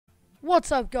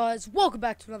What's up, guys? Welcome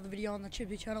back to another video on the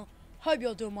Chippy channel. Hope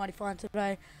you're doing mighty fine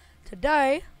today.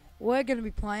 Today we're going to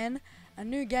be playing a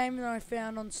new game that I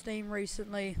found on Steam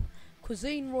recently,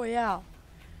 Cuisine Royale.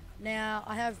 Now,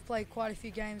 I have played quite a few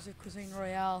games of Cuisine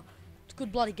Royale. It's a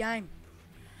good bloody game.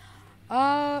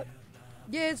 Yeah,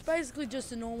 it's basically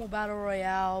just a normal battle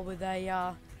royale with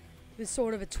a with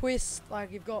sort of a twist.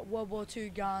 Like, you've got World War II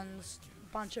guns,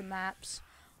 a bunch of maps,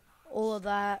 all of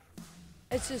that.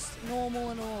 It's just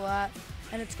normal and all that,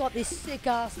 and it's got this sick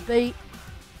ass beat.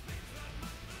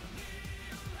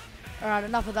 Alright,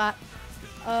 enough of that.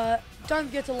 Don't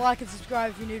forget to like and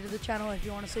subscribe if you're new to the channel if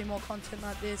you want to see more content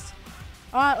like this.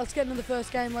 Alright, let's get into the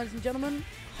first game, ladies and gentlemen.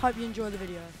 Hope you enjoy the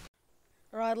video.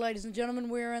 Alright, ladies and gentlemen,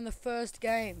 we're in the first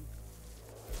game.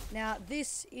 Now,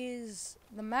 this is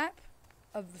the map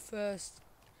of the first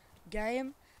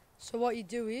game. So what you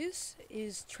do is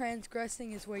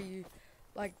transgressing is where you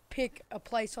like pick a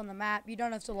place on the map. You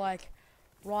don't have to like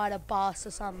ride a bus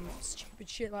or some stupid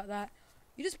shit like that.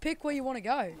 You just pick where you want to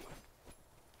go,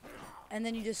 and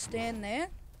then you just stand there,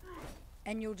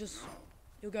 and you'll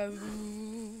go.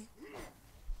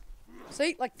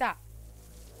 See, like that.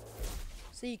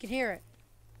 So you can hear it.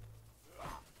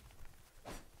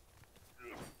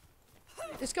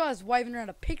 This guy's waving around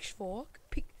a pitchfork.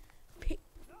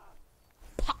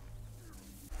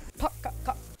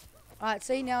 Alright,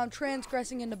 see, now I'm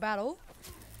transgressing into battle.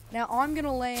 Now I'm going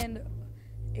to land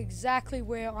exactly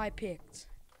where I picked.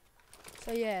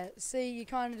 So yeah, see, you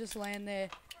kind of just land there.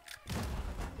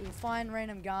 You find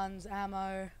random guns,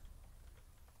 ammo,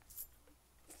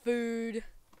 food,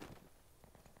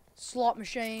 slot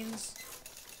machines,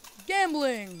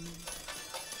 gambling.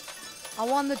 I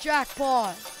won the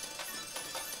jackpot.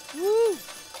 Woo!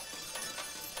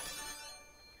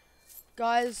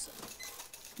 Guys,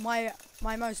 my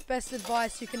most best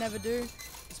advice you can ever do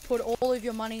is put all of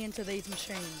your money into these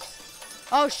machines.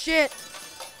 Oh shit!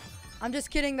 I'm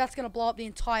just kidding, that's gonna blow up the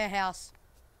entire house.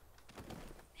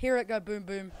 Hear it go boom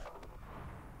boom.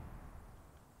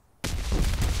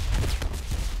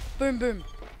 Boom boom.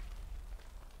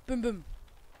 Boom boom.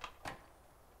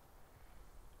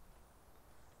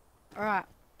 Alright.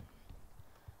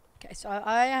 Okay, so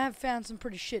I have found some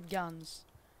pretty shit guns,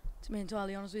 to be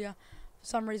entirely honest with you. For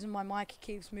some reason my mic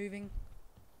keeps moving.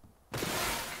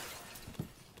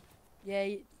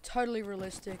 Yeah, totally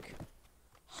realistic.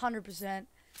 100%.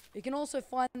 You can also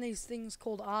find these things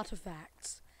called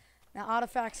artifacts. Now,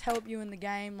 artifacts help you in the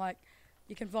game. Like,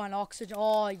 you can find oxygen.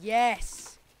 Oh,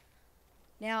 yes!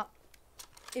 Now,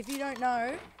 if you don't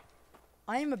know,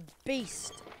 I am a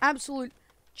beast. Absolute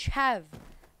chav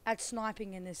at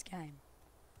sniping in this game.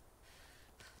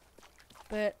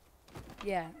 But,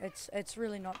 yeah, it's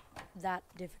really not that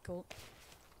difficult.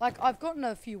 Like, I've gotten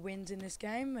a few wins in this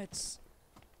game. It's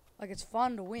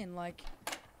fun to win. Like,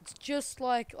 it's just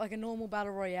like a normal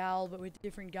battle royale, but with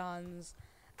different guns,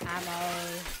 ammo.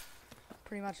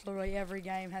 Pretty much literally every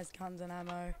game has guns and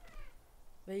ammo.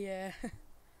 But yeah,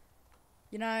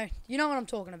 you know what I'm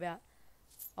talking about.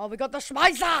 Oh, we got the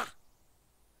Schmeißer!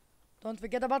 Don't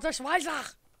forget about the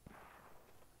Schmeißer!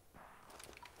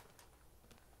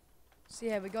 So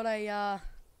yeah, we got a,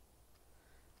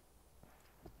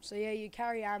 so yeah, you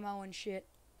carry ammo and shit.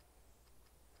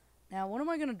 Now, what am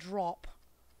I gonna drop?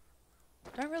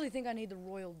 I don't really think I need the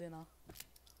royal dinner.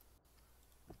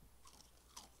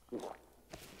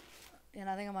 And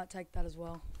I think I might take that as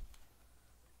well.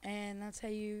 And that's how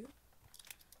you...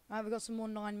 Alright, we got some more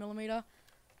 9mm.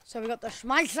 So we got the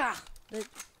Schmeißer!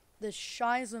 The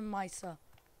Scheißemeißer.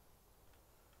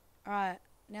 Alright,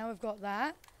 now we've got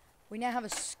that. We now have a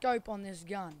scope on this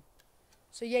gun.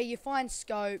 So yeah, you find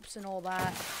scopes and all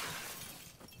that.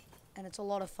 And it's a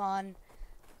lot of fun.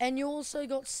 And you also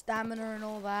got stamina and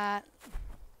all that.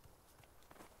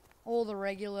 All the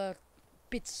regular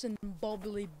bits and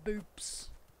bobbly boops.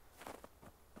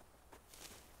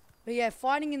 But yeah,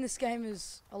 fighting in this game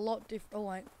is a lot different. Oh,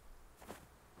 wait.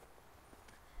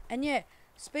 And yeah,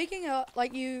 speaking of,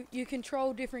 like, you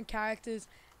control different characters,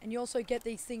 and you also get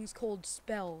these things called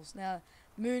spells. Now,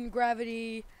 Moon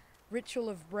Gravity, Ritual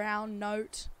of Brown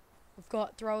Note. We've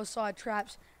got Throw Aside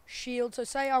Traps, Shield. So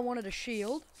say I wanted a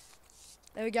shield.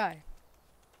 There we go.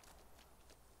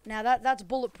 Now that's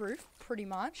bulletproof, pretty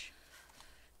much.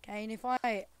 Okay, and if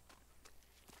I...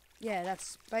 Yeah,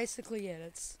 that's basically it.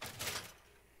 It's...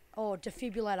 Oh,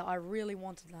 defibrillator. I really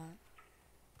wanted that.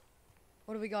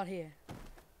 What do we got here?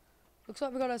 Looks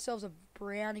like we got ourselves a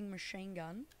Browning machine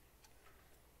gun.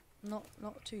 Not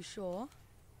too sure.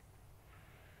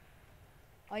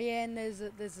 Oh yeah, and there's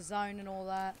a zone and all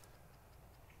that.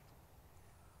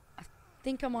 I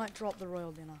think I might drop the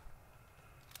royal dinner.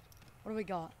 What do we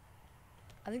got?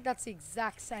 I think that's the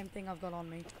exact same thing I've got on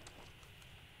me.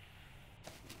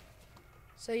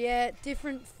 So yeah,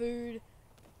 different food.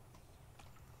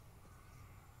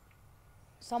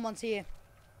 Someone's here.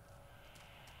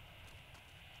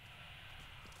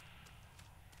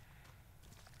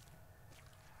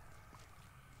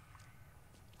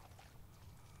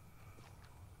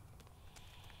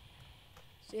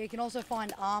 So you can also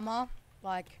find armor.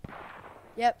 Like,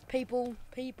 yep, people.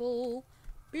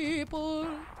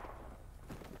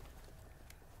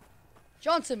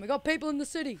 Johnson, we got people in the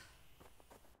city.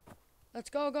 Let's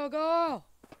go, go, go.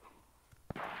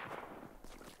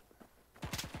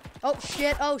 Oh,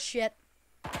 shit, oh, shit.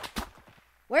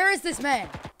 Where is this man?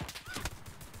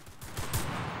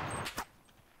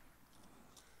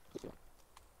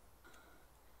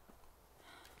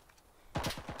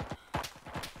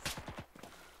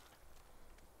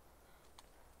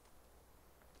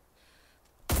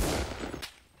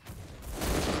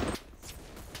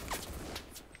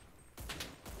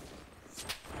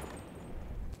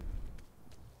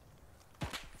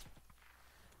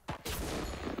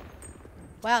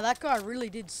 Wow, that guy really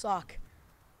did suck.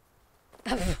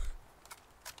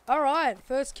 Alright,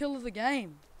 first kill of the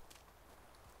game.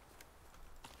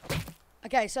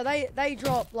 Okay, so they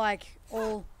drop like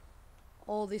all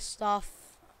this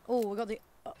stuff. Oh, we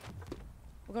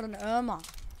got an Irma.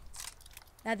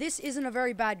 Now this isn't a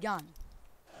very bad gun.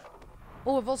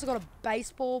 Oh, we've also got a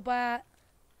baseball bat.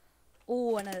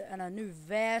 Oh, and a new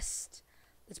vest.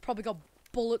 It's probably got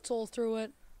bullets all through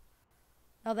it.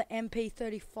 Another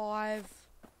MP35.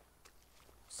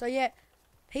 So yeah,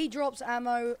 he drops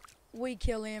ammo, we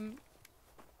kill him.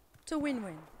 It's a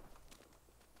win-win.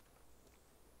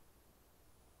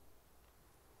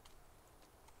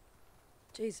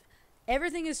 Jeez,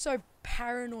 everything is so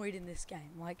paranoid in this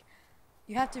game. Like,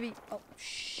 you have to be... Oh,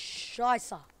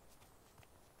 scheisse.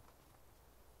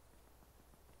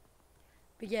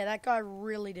 But yeah, that guy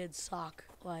really did suck.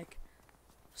 Like,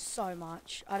 so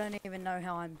much. I don't even know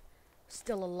how I'm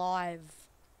still alive.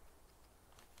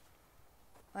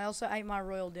 I also ate my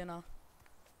royal dinner.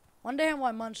 Wonder how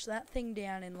I munched that thing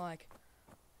down in like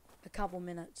a couple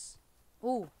minutes.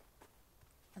 Ooh.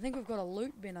 I think we've got a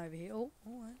loot bin over here. Oh,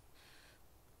 alright.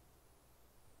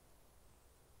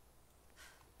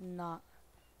 Nah.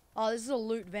 Oh, this is a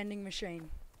loot vending machine.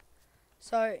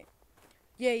 So,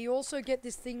 yeah, you also get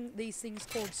these things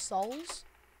called souls.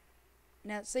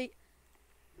 Now, see,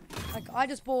 like I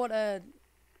just bought a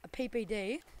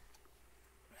PPD.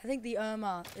 I think the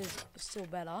Irma is still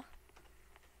better.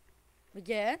 But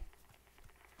yeah,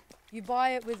 you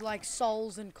buy it with like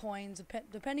souls and coins,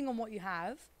 depending on what you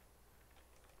have.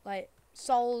 Like,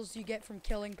 souls you get from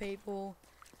killing people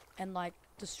and like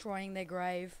destroying their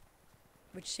grave,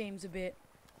 which seems a bit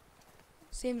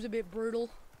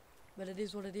brutal, but it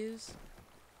is what it is.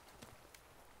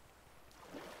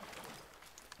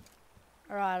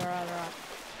 Alright.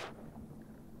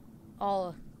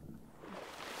 Oh,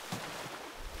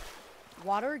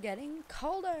 water getting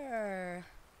colder.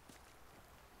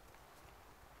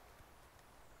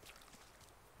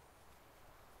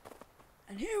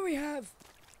 And here we have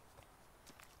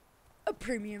a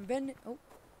premium vending. Oh,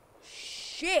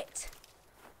 shit!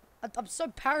 I'm so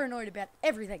paranoid about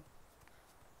everything.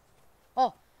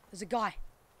 Oh, there's a guy.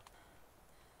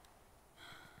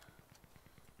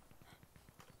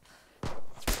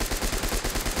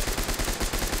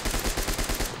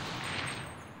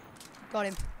 Got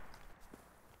him.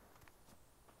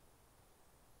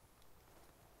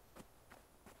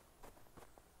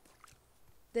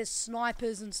 There's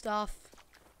snipers and stuff.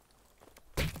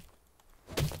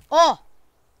 Oh!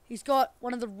 He's got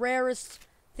one of the rarest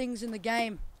things in the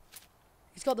game.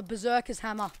 He's got the Berserker's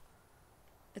hammer.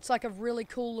 It's like a really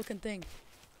cool looking thing.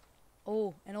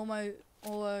 Oh, and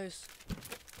almost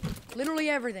literally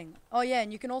everything. Oh yeah,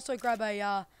 and you can also grab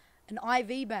a an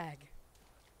IV bag.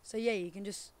 So yeah, you can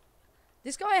just...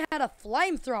 This guy had a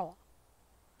flamethrower.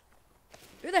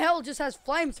 Who the hell just has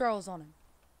flamethrowers on him?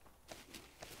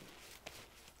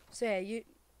 So yeah, you...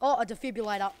 Oh, a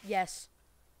defibrillator. Yes.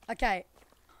 Okay.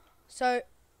 So,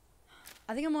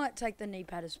 I think I might take the knee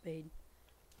pad of speed.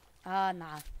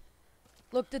 Nah.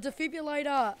 Look, the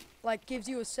defibrillator, like, gives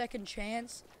you a second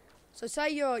chance. So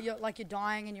say you're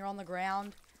dying and you're on the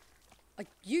ground. Like,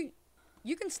 you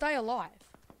can stay alive.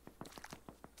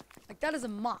 Like, that is a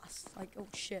must. Like, oh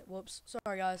shit, whoops.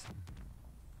 Sorry, guys.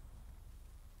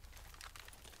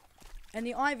 And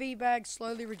the IV bag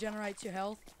slowly regenerates your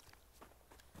health.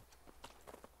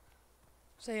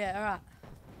 So yeah, alright.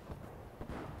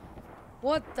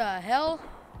 What the hell?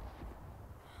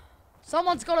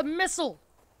 Someone's got a missile!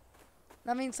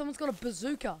 That means someone's got a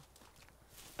bazooka.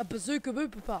 A bazooka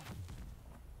boopapa.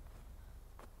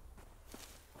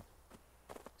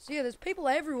 So yeah, there's people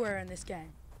everywhere in this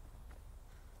game.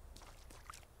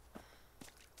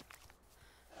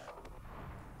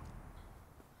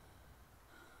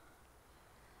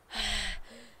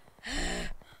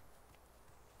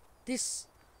 This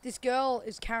girl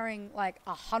is carrying like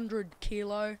 100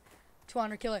 kilo,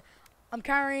 200 kilo. I'm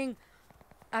carrying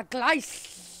a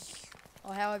Gleiss,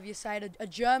 or however you say it, a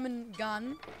German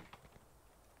gun.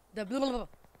 The blah, blah, blah.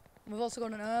 We've also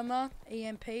got an Irma,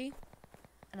 EMP,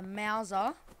 and a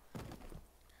Mauser.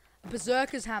 A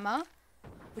Berserker's hammer,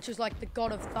 which is like the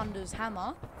God of Thunder's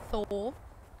hammer. Thor,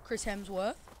 Chris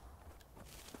Hemsworth.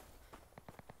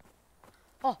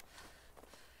 Oh.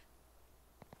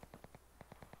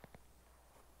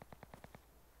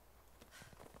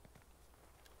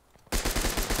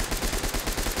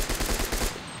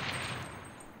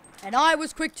 And I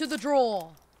was quick to the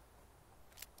draw.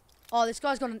 Oh, this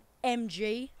guy's got an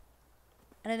MG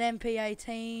and an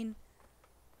MP18.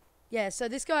 Yeah, so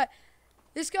this guy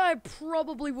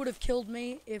probably would have killed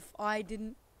me if I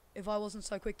wasn't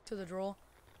so quick to the draw.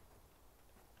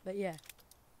 But yeah,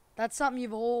 that's something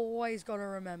you've always got to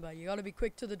remember. You got to be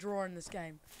quick to the draw in this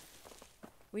game.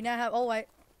 We now have, oh wait.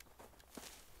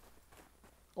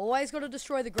 Always got to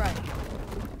destroy the grate,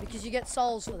 because you get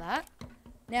souls for that.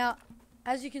 Now,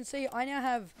 as you can see, I now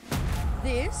have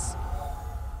this.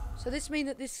 So this means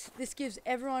that this gives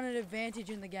everyone an advantage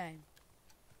in the game.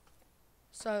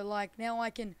 So like now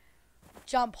I can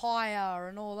jump higher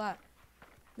and all that.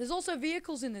 There's also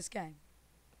vehicles in this game.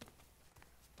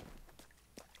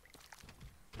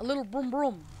 A little broom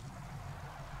broom.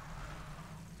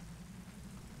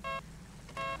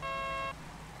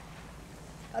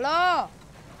 Hello?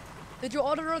 Did you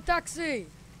order a taxi?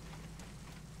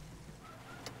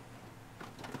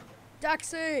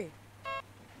 Taxi!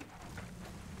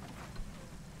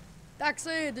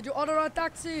 Taxi! Did you order a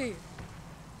taxi?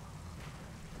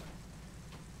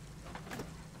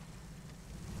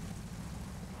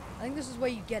 I think this is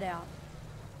where you get out.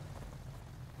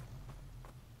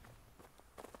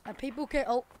 And people can...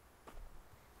 Oh.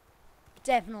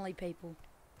 Definitely people.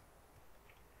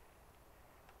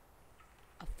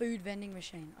 A food vending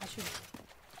machine. I should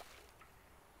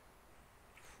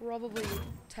probably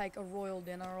take a royal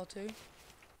dinner or two.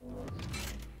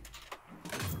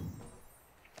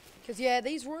 Because yeah,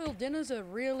 these royal dinners are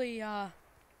really,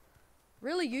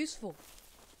 really useful.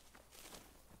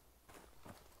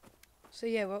 So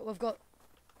yeah, we've got...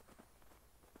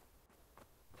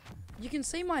 You can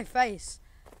see my face,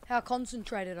 how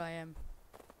concentrated I am.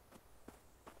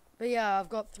 But yeah, I've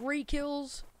got 3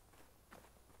 kills.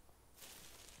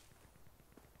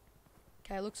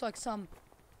 Okay, looks like some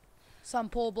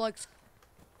poor bloke's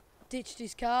ditched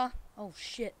his car. Oh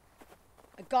shit.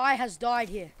 A guy has died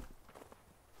here.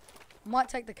 I might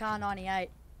take the car 98.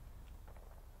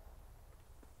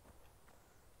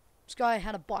 This guy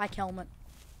had a bike helmet.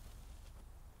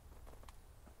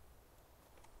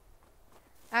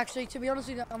 Actually, to be honest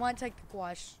with you, I might take the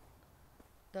Gleiss.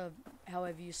 The,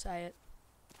 however you say it.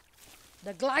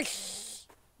 The Gleiss!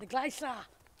 The Gleisser!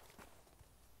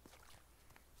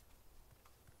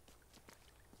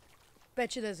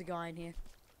 Bet you there's a guy in here.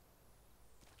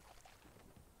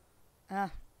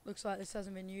 Ah, looks like this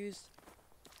hasn't been used.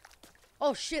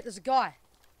 Oh shit, there's a guy.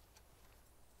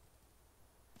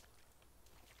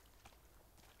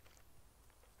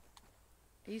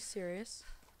 Are you serious?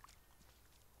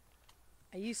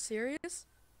 Are you serious?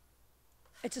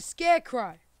 It's a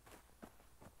scarecrow.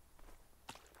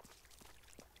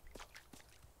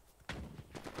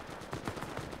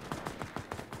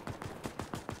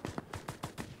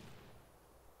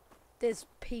 There's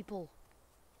people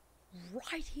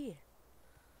right here.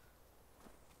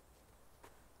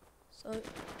 So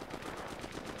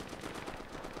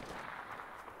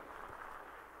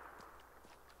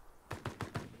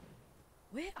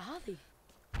where are they?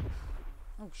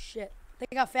 Oh shit. I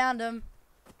think I found him.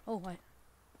 Oh wait.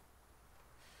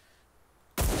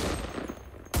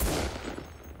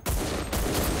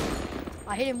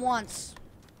 I hit him once.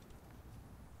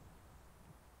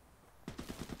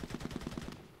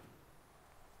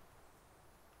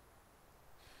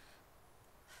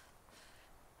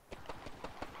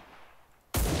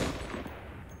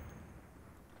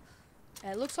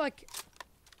 It looks like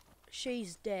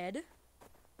she's dead.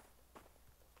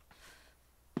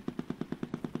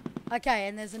 Okay,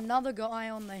 and there's another guy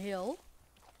on the hill.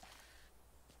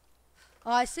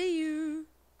 I see you.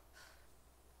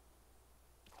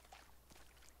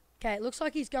 Okay, it looks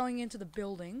like he's going into the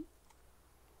building.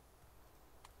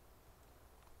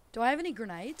 Do I have any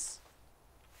grenades?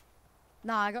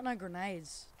 Nah, I got no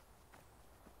grenades.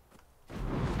 Do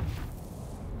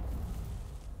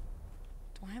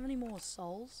I have any more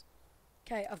souls?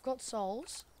 Okay, I've got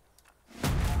souls.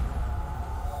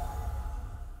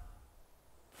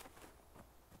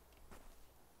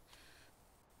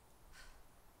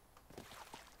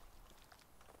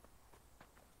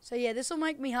 So yeah, this will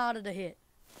make me harder to hit.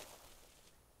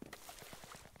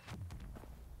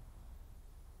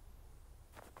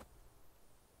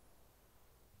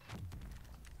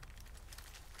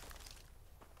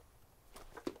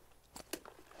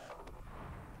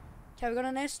 Okay, we've got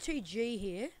an S2G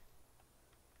here.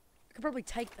 I could probably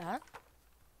take that.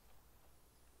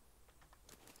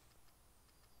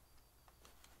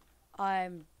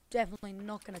 I'm definitely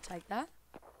not going to take that.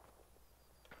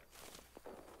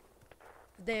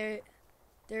 There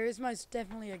is most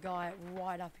definitely a guy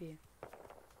right up here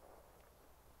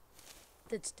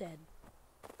that's dead.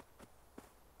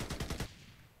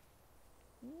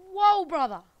 Whoa,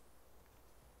 brother!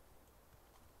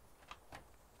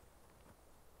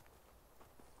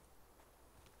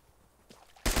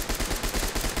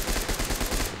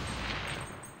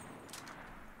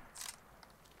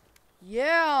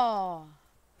 Yeah!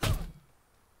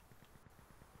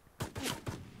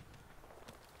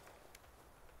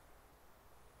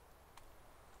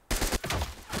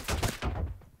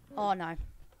 Oh no.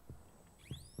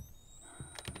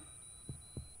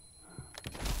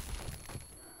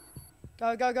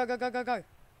 Go, go, go, go, go, go, go.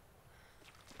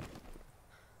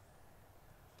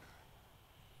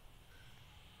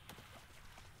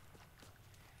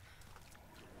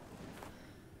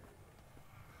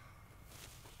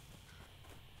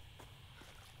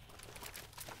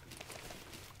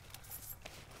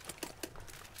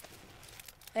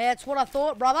 That's what I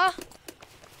thought, brother.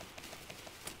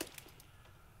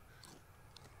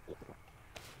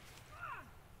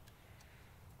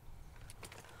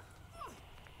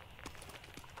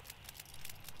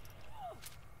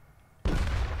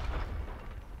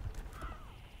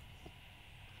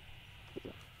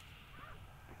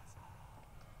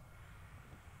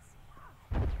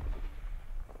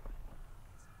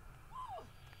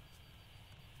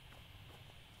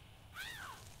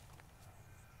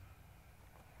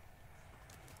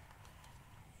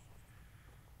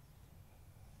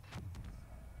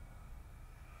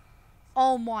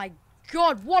 Oh my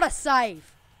god, what a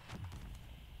save!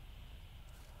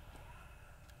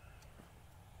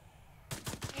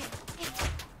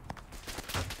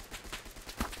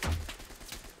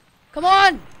 Come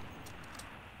on!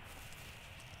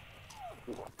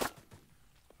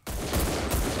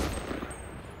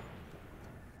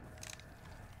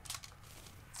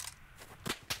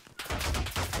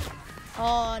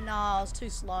 Oh no, I was too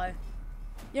slow.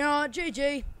 You know what,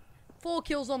 GG. 4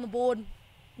 kills on the board.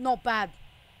 Not bad.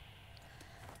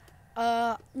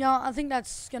 No, I think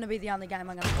that's going to be the only game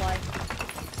I'm going to play.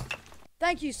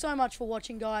 Thank you so much for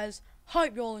watching, guys.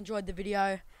 Hope you all enjoyed the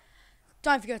video.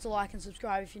 Don't forget to like and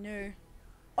subscribe if you're new.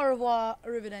 Au revoir,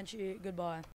 arrivederci,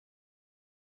 goodbye.